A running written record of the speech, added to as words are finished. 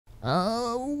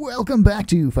Welcome back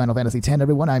to Final Fantasy X,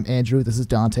 everyone. I'm Andrew, this is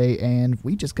Dante, and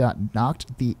we just got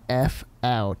knocked the F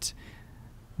out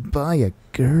by a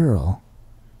girl.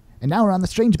 And now we're on the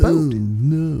strange boat. Oh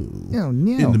no. Oh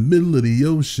no. In the middle of the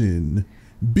ocean,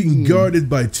 being guarded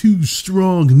by two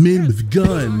strong men with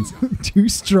guns. Two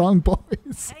strong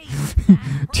boys.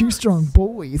 Two strong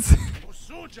boys.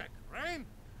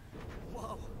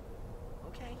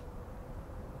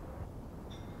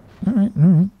 Alright,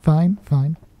 fine.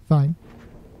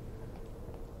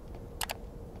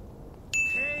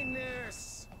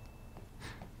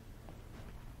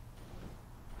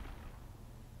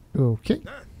 Okay.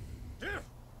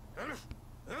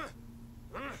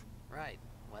 Right,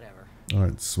 whatever.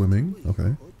 Alright, swimming.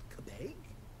 Okay.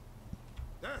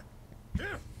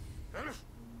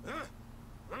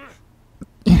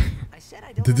 I said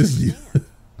I don't Did this understand.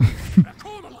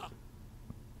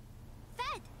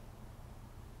 Bhed!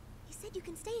 You said you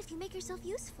can stay if you make yourself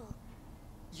useful.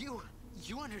 You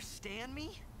understand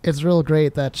me? It's real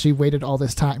great that she waited all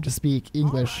this time to speak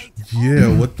English.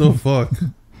 Yeah, what the fuck?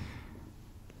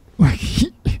 Like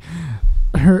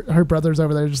her brother's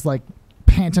over there just like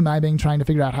pantomiming, trying to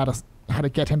figure out how to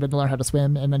get him to learn how to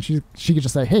swim, and then she could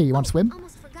just say, "Hey, you want to swim?"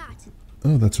 Almost forgot.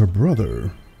 Oh, that's her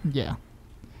brother. Yeah.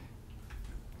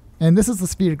 And this is the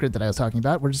speed grid that I was talking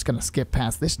about. We're just gonna skip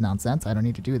past this nonsense. I don't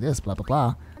need to do this. Blah blah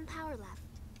blah. One power left.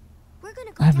 We're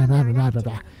gonna go down there and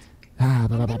activate it.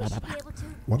 And then we should be able to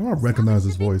Why do I recognize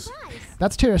his voice? prize.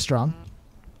 That's Tara Strong.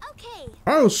 Okay.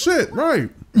 Oh shit!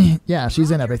 Right. Yeah, she's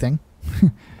in everything.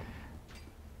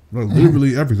 No,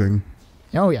 literally everything.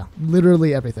 Oh yeah,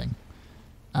 literally everything.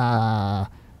 My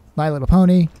Little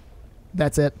Pony.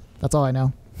 That's it. That's all I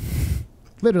know.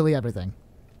 Literally everything.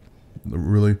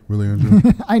 Really, Andrew?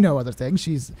 I know other things.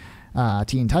 She's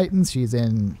Teen Titans. She's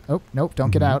in. Oh nope! Don't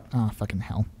get out! Oh fucking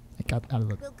hell! I got out of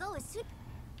the. We'll go as soon.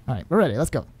 All right, we're ready. Let's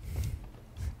go.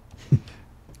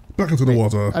 Back into the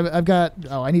water. I've got.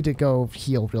 Oh, I need to go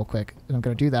heal real quick, and I'm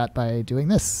gonna do that by doing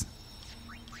this.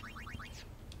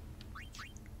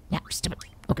 Yeah, stupid.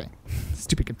 Okay,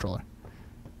 stupid controller.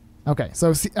 Okay,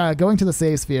 so going to the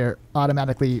save sphere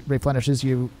automatically replenishes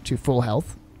you to full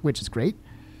health, which is great.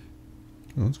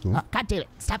 Oh, that's cool. God damn it!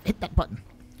 Stop! Hit that button.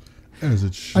 As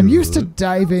it should. I'm used to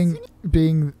diving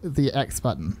being the X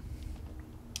button.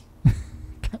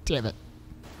 God damn it.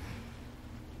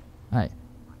 Alright.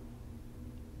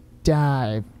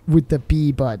 Dive with the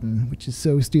B button, which is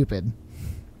so stupid.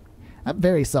 I'm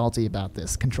very salty about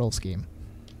this control scheme.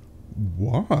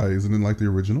 Why? Isn't it like the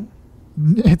original?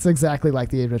 It's exactly like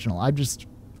the original. I'm just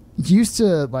used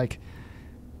to like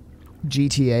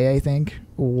GTA, I think,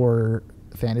 or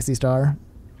Phantasy Star,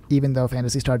 even though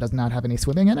Phantasy Star does not have any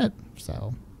swimming in it.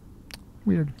 So,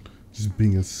 weird. Just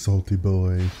being a salty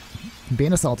boy.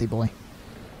 Being a salty boy.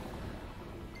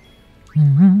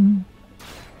 I'm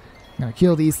gonna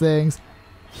kill these things.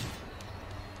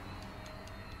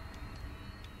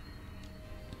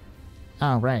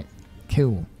 Alright.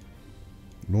 Cool.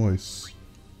 Nice.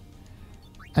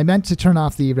 I meant to turn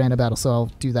off the random battle, so I'll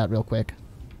do that real quick.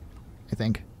 I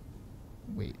think.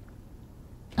 Wait.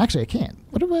 Actually, I can't.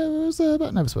 What was the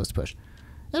button I was supposed to push?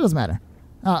 It doesn't matter.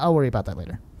 I'll worry about that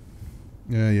later.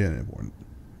 Yeah, important.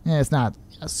 Yeah, it's not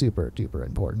super duper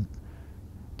important.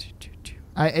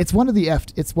 It's one of the F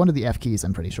keys,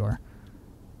 I'm pretty sure.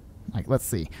 Like, let's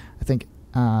see. I think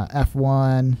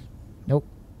F1. Nope.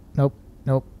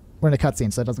 We're in a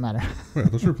cutscene, so it doesn't matter. Wait, I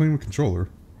thought you were playing with controller.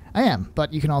 I am,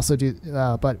 but you can also do.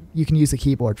 But you can use the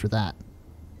keyboard for that.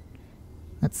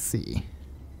 Let's see.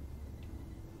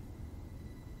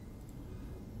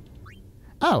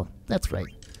 Oh, that's right.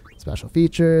 Special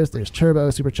features. There's turbo,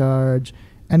 supercharge,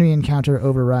 enemy encounter,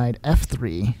 override,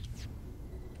 F3.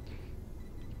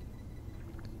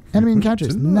 Enemy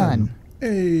encounters, none.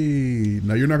 Hey,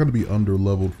 now you're not going to be under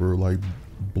leveled for like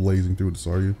blazing through this,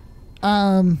 are you?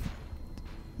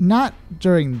 Not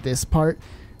during this part.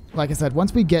 Like I said,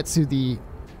 once we get to the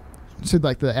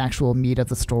actual meat of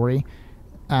the story,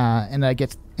 and I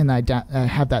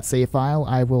have that save file,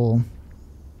 I will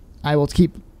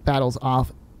keep battles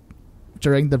off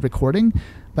during the recording,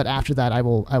 but after that I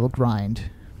will grind,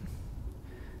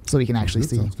 so we can actually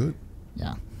see. Sounds good.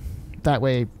 Yeah, that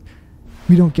way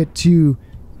we don't get too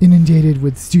inundated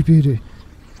with stupid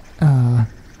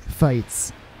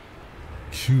fights.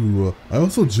 Cool. I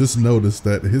also just noticed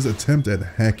that his attempt at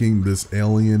hacking this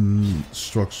alien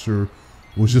structure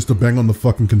was just to bang on the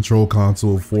fucking control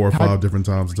console 4 or 5 different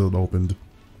times until it opened.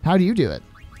 How do you do it?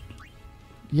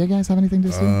 You guys have anything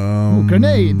to say? Ooh,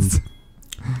 grenades!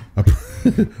 I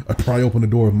pry open the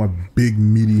door with my big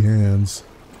meaty hands.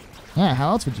 Yeah, how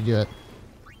else would you do it?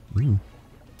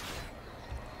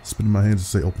 Spinning my hands to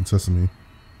say open sesame.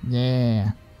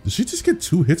 Yeah. Did she just get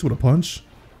 2 hits with a punch?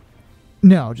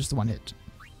 No, just one hit.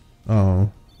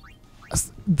 Oh.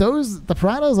 The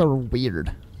Prados are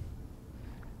weird.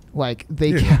 Like they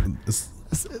Yeah,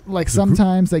 like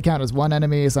sometimes they count as one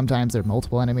enemy, sometimes they're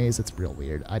multiple enemies. It's real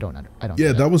weird. I don't yeah,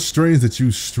 get that it. was strange that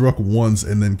you struck once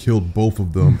and then killed both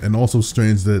of them, and also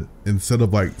strange that instead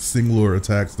of like singular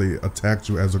attacks, they attacked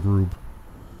you as a group,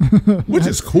 which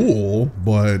is cool,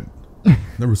 but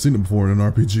never seen it before in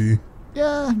an RPG.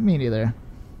 Yeah, me neither.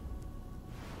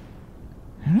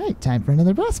 All right, time for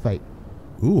another boss fight.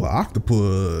 Ooh,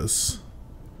 octopus!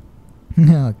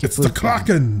 No, It's the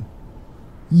Kraken.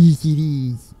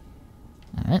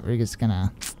 All right, we're just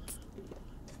gonna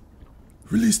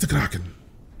Release the Kraken.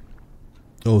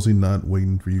 Oh, is he not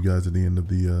waiting for you guys at the end of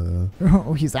the?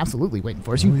 Oh, he's absolutely waiting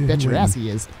for us. You Oh, yeah, bet he your ass waiting.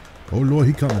 he is. Oh Lord,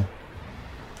 he coming.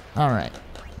 All right.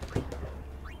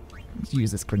 Let's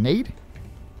use this grenade.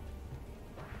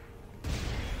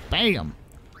 Bam!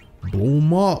 Blow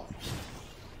him up.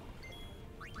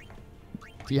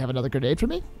 Do you have another grenade for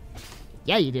me?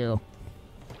 Yeah, you do.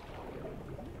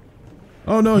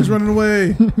 Oh no, he's running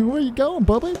away. Where you going,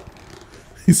 Bubba?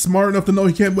 He's smart enough to know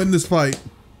he can't win this fight.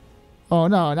 Oh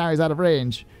no, now he's out of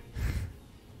range.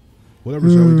 Whatever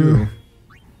shall we do?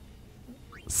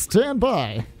 Stand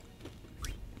by.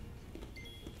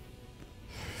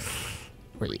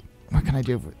 Wait, what can I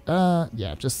do?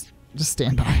 Yeah, just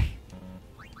stand by.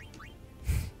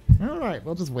 All right,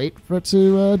 we'll just wait for it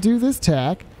to do this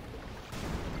tack.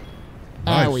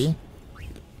 Nice. Owie.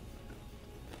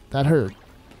 That hurt.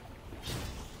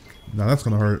 Now that's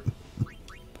gonna hurt.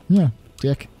 Yeah,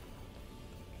 dick.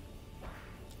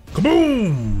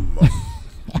 Kaboom!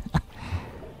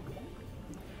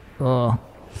 Oh.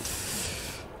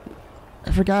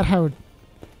 I forgot how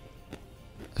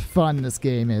fun this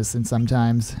game is, and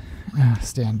sometimes.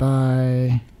 Stand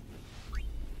by.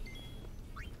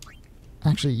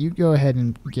 Actually, you go ahead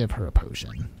and give her a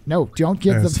potion. No, don't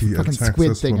give As the he fucking attacks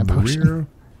squid us thing a from the potion.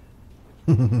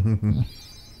 rear.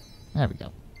 There we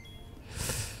go.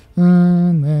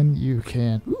 And then you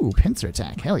can... Ooh, pincer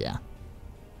attack. Hell yeah.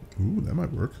 Ooh, that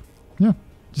might work. Yeah.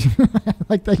 I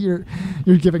like that you're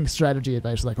giving strategy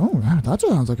advice. Like, oh, that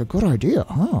sounds like a good idea.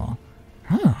 Huh.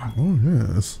 Huh. Oh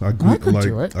yes, I could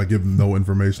do it. I give no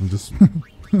information. Just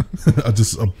I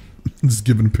just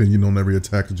give an opinion on every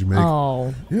attack that you make.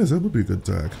 Oh. Yes, that would be a good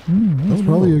attack. That's Oh,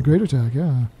 probably no. a great attack,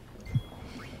 yeah.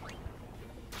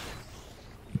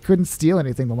 He couldn't steal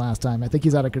anything the last time. I think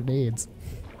he's out of grenades.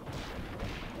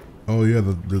 Oh yeah,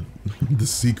 the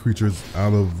sea creature's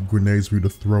out of grenades for you to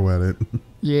throw at it.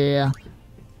 Yeah.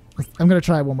 I'm going to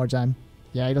try it one more time.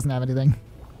 Yeah, he doesn't have anything.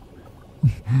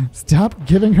 Stop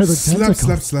giving her the Slap,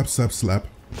 tentacle. slap, slap, slap,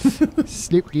 slap.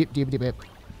 Sleep, deep, deep, deep, deep.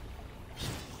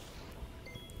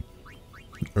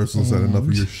 Ursula's had enough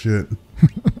of your shit.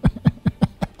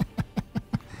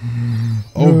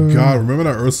 Oh god, remember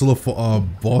that Ursula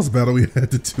boss battle we had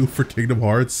to do for Kingdom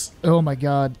Hearts? Oh my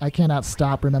god, I cannot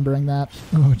stop remembering that.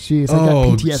 Oh jeez, I got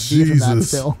Oh, PTSD from that Jesus.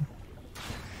 still.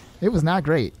 It was not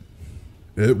great.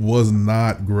 It was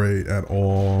not great at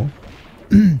all.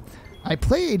 I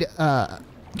played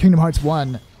Kingdom Hearts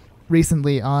 1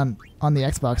 recently on the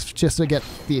Xbox just to get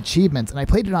the achievements, and I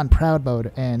played it on Proud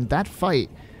Mode, and that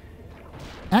fight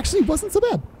actually wasn't so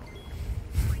bad.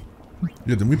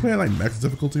 Yeah, did we play at like max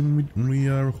difficulty when we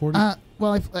recorded?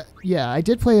 Well, yeah, I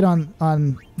did play it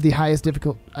on the highest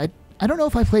difficult. I don't know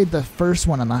if I played the first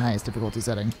one on the highest difficulty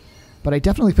setting, but I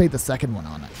definitely played the second one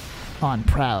on it, on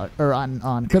Proud or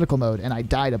on critical mode, and I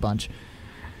died a bunch.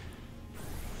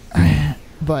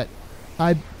 But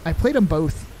I played them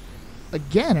both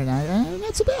again, and I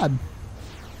not so bad.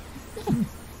 Yeah.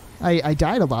 I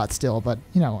died a lot still, but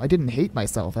you know I didn't hate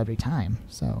myself every time,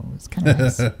 so it's kind of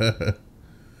nice.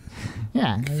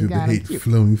 Yeah, I you feel the got it hate cute.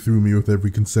 flowing through me with every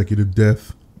consecutive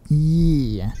death.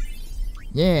 Yeah,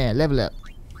 yeah, level up.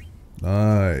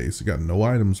 Nice. You got no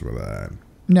items for that.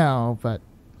 No, but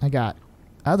I got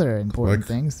other important Like-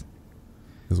 things.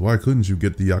 Because why couldn't you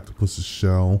get the octopus's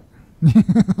shell?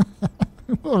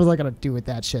 What was I gonna do with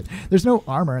that shit? There's no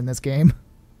armor in this game.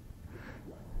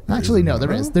 Actually, no,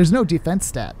 there is. There's no defense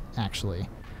stat. Actually,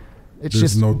 it's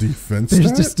There's just no defense there's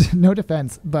stat? just no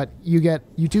defense. But you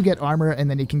do get armor, and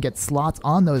then you can get slots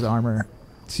on those armor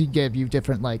to give you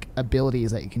different like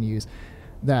abilities that you can use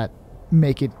that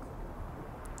make it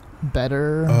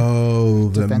better. Oh,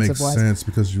 that makes defensive-wise. sense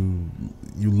because you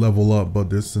level up,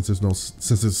 but since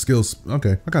there's skills.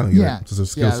 Okay, I kind of get Yeah, it. Since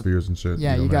there's skill yeah. spheres and shit.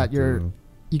 Yeah, don't you got have your- to-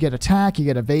 You get attack, you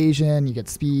get evasion, you get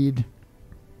speed,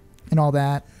 and all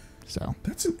that. So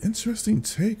That's an interesting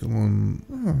take on.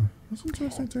 That's an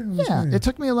interesting take on this yeah, game. it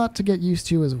took me a lot to get used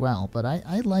to as well, but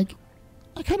I like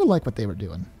I kind of like what they were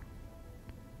doing.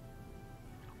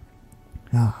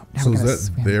 Oh, now So we is gotta that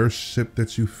swim. their ship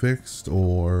that you fixed,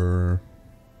 or?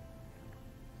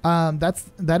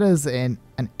 That is an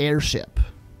airship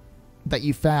that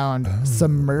you found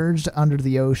submerged under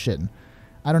the ocean.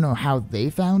 I don't know how they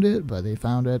found it, but they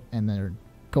found it, and they're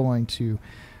going to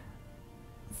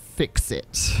fix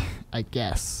it, I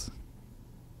guess.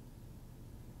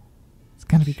 It's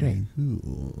gonna be great.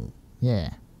 Cool.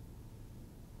 Yeah.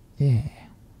 Yeah.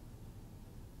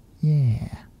 Yeah.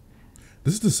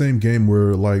 This is the same game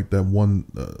where like that one.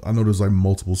 I know there's like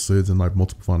multiple Sids and like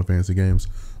multiple Final Fantasy games,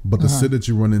 but the Sid that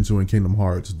you run into in Kingdom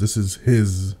Hearts, this is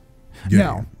his game.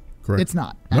 No, correct? it's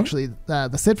not. No? Actually,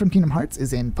 the Sid from Kingdom Hearts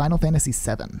is in Final Fantasy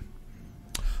VII.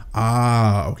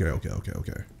 Ah, okay.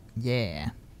 Yeah.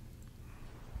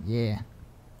 Yeah.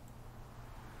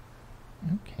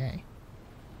 Okay.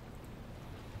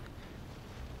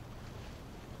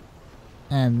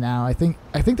 And now I think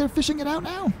they're fishing it out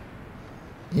now.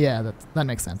 Yeah, that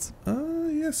makes sense.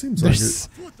 Yeah, seems like There's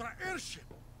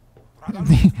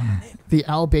it. the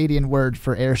Albanian word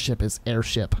for airship is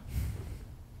airship.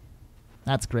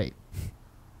 That's great.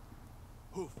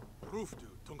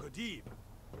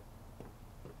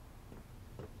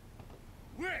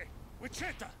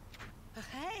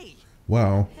 Hey,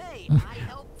 Wow. hey, I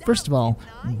helped First of out, all,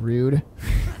 didn't I? rude.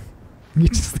 You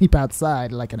just sleep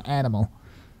outside like an animal.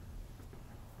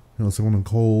 You know, it's on a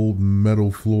cold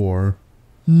metal floor.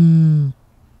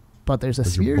 But there's a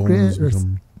as your sphere bones grid.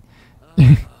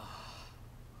 become-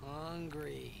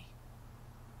 Hungry.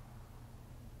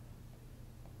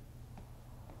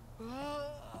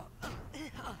 Oh,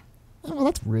 well,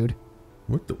 that's rude.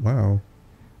 What the? Wow.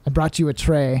 I brought you a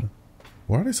tray.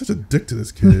 Why are they such a dick to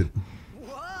this kid?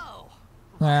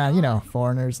 Whoa. You know,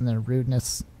 foreigners and their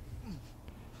rudeness.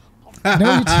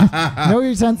 No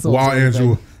utensils. Wow, or anything.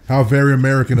 Andrew, how very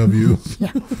American of you.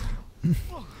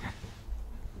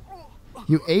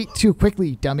 You ate too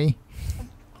quickly, dummy.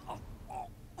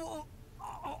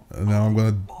 And now I'm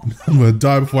gonna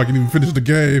die before I can even finish the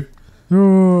game.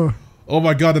 Oh, Oh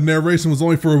my god, the narration was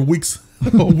only for a week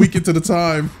into the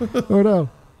time. oh no.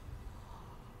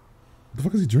 The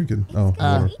fuck is he drinking? Oh,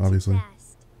 water, Way too obviously.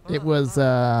 fast. It was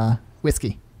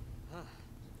whiskey.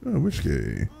 Oh,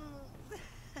 whiskey.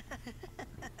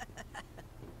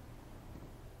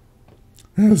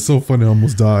 That's so funny. I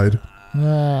almost died.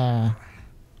 Ah.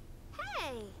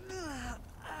 Hey,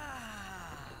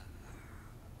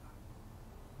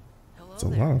 Hello It's a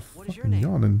there. lot of What is your fucking name?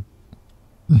 yawning.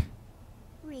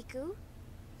 Rikku.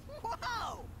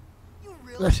 Whoa! You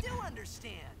really do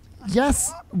understand.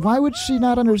 Yes. Why would she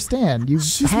not understand? You've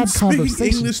She's had speaking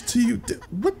conversation. English to you.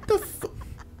 What the fuck?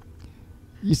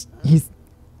 He's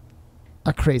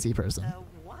a crazy person.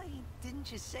 Why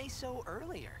didn't you say so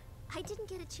earlier? I didn't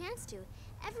get a chance to.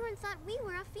 Everyone thought we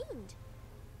were a fiend.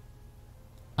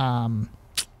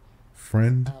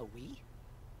 Friend? We?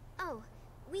 Oh,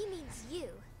 we means you.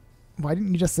 Why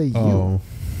didn't you just say you? Oh.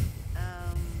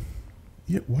 Um,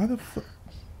 Yeah, why the fuck?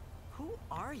 who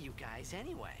are you guys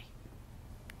anyway?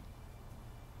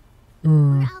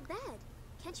 We're Al Bhed.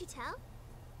 Can't you tell?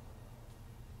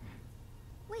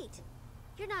 Wait,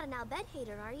 you're not an Al Bhed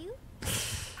hater, are you?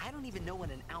 I don't even know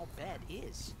what an Bhed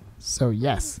is. So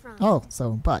yes. from? Oh,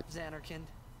 so but. Xanarkand.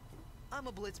 I'm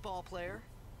a blitzball player.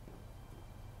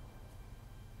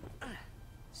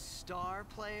 Star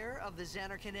player of the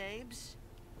Xanarkand Abes.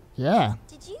 Yeah.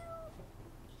 Did you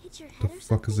hit your The head or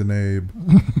fuck is something? an Abe?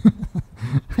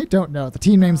 I don't know. The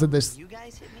team names of this You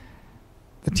guys hit me?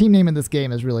 the team name in this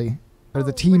game is really or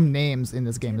the Oh, team right. names in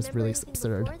this Do you game is remember really anything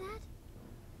absurd. before that?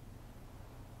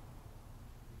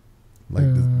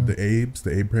 Like the Abes,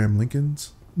 the Abraham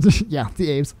Lincolns? Yeah,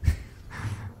 the Abes.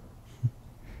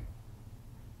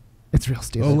 It's real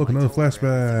stupid. Oh, look, I another told her everything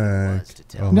there was flashback. to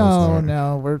tell. Oh, No, sorry.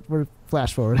 no, we're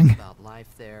flash forwarding. About life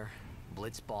there,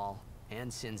 blitzball,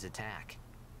 and Sin's attack.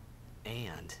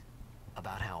 And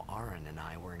about how Aaron and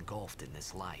I were engulfed in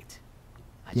this light.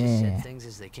 I just Yeah. said things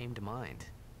as they came to mind.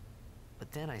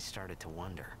 But then I started to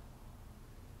wonder.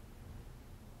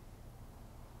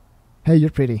 Hey, you're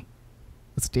pretty.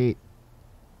 Let's date.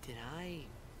 Did I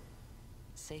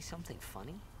say something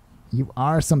funny? You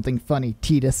are something funny,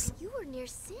 Tidus. You were near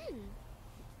Sin.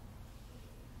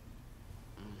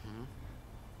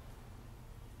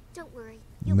 Don't worry.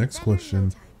 You'll be Next better in no question.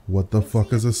 time. What the They say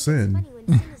fuck is a everything's sin? funny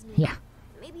when sin is near. Yeah.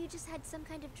 Maybe you just had some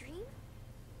kind of dream?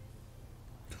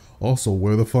 Also,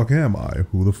 where the fuck am I?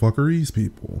 Who the fuck are these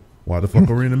people? Why the fuck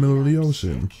are we in the middle of the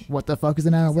ocean? What the fuck is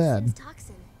an It's a Albed? Sin's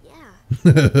toxin.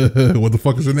 Yeah. What the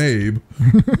fuck is an Abe?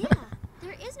 Yeah.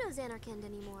 There is no Xanarkand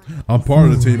anymore. I'm part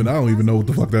of the team and I don't even know what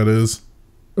the fuck that is.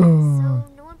 So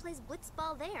no one plays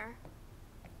blitzball there.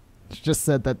 just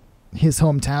said that his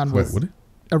hometown Wait, was what?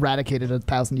 eradicated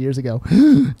 1,000 years ago.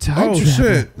 Time Oh travel.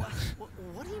 shit!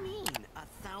 What do you mean,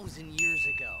 1,000 years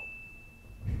ago?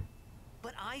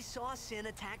 But I saw Sin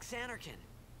attack Sanarkand.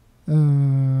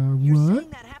 You're What? saying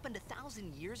that happened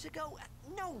 1,000 years ago?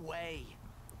 No way.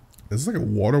 Is this like a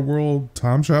Waterworld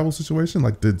time travel situation?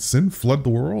 Like, did Sin flood the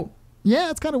world?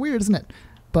 Yeah, it's kind of weird, isn't it?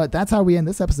 But that's how we end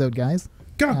this episode, guys.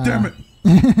 God damn it!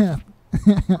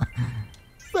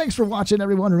 Thanks for watching,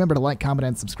 everyone. Remember to like, comment,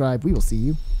 and subscribe. We will see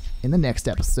you in the next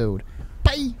episode.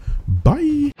 Bye.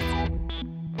 Bye.